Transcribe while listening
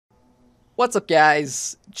What's up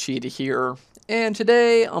guys, Cheetah here, and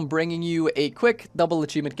today I'm bringing you a quick double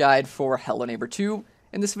achievement guide for Hello Neighbor 2.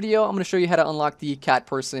 In this video, I'm going to show you how to unlock the cat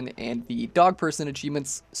person and the dog person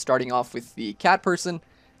achievements, starting off with the cat person.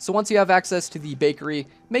 So once you have access to the bakery,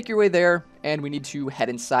 make your way there, and we need to head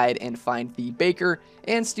inside and find the baker,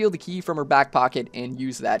 and steal the key from her back pocket and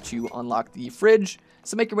use that to unlock the fridge.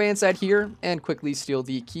 So make your way inside here, and quickly steal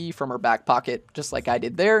the key from her back pocket, just like I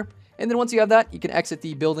did there. And then once you have that, you can exit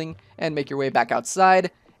the building and make your way back outside.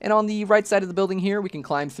 And on the right side of the building here, we can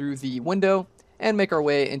climb through the window and make our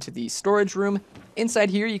way into the storage room. Inside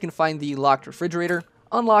here, you can find the locked refrigerator,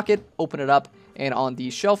 unlock it, open it up, and on the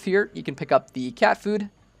shelf here, you can pick up the cat food.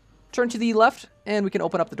 Turn to the left, and we can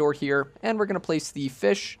open up the door here, and we're going to place the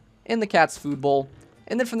fish in the cat's food bowl.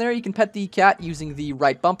 And then from there, you can pet the cat using the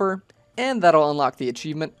right bumper, and that'll unlock the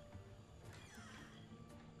achievement.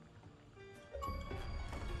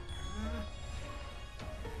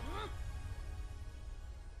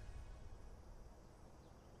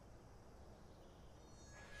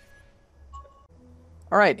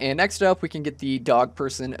 Alright, and next up we can get the dog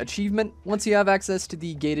person achievement. Once you have access to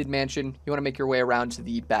the gated mansion, you want to make your way around to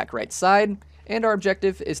the back right side. And our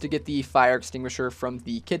objective is to get the fire extinguisher from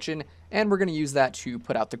the kitchen, and we're going to use that to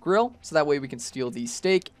put out the grill, so that way we can steal the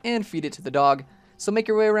steak and feed it to the dog. So make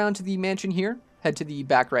your way around to the mansion here, head to the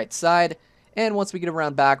back right side, and once we get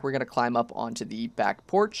around back, we're going to climb up onto the back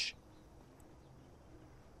porch.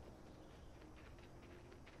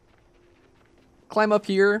 Climb up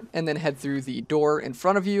here and then head through the door in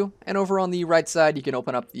front of you, and over on the right side you can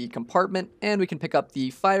open up the compartment and we can pick up the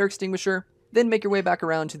fire extinguisher. Then make your way back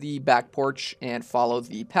around to the back porch and follow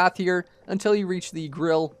the path here until you reach the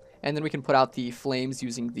grill, and then we can put out the flames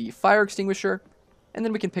using the fire extinguisher, and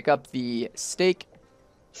then we can pick up the steak.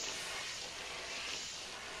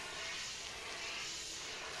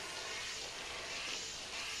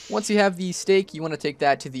 Once you have the steak, you want to take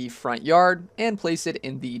that to the front yard and place it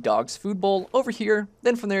in the dog's food bowl over here.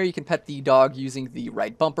 Then from there, you can pet the dog using the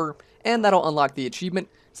right bumper, and that'll unlock the achievement.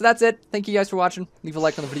 So that's it. Thank you guys for watching. Leave a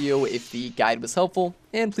like on the video if the guide was helpful,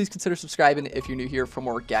 and please consider subscribing if you're new here for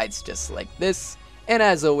more guides just like this. And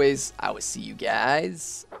as always, I will see you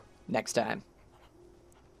guys next time.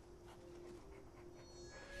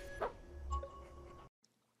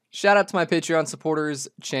 Shout out to my Patreon supporters,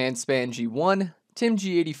 ChanSpanG1,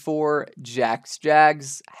 TimG84,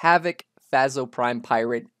 JAGS, HAVOK,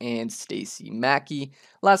 PhazoPrimePirate, and Stacy Mackey.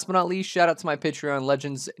 Last but not least, shout out to my Patreon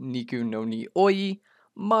legends, Niku no Nioi,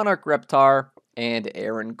 MonarchReptar, and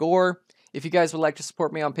Gore. If you guys would like to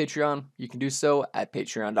support me on Patreon, you can do so at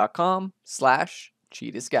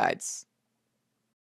patreon.com/CheetahsGuides.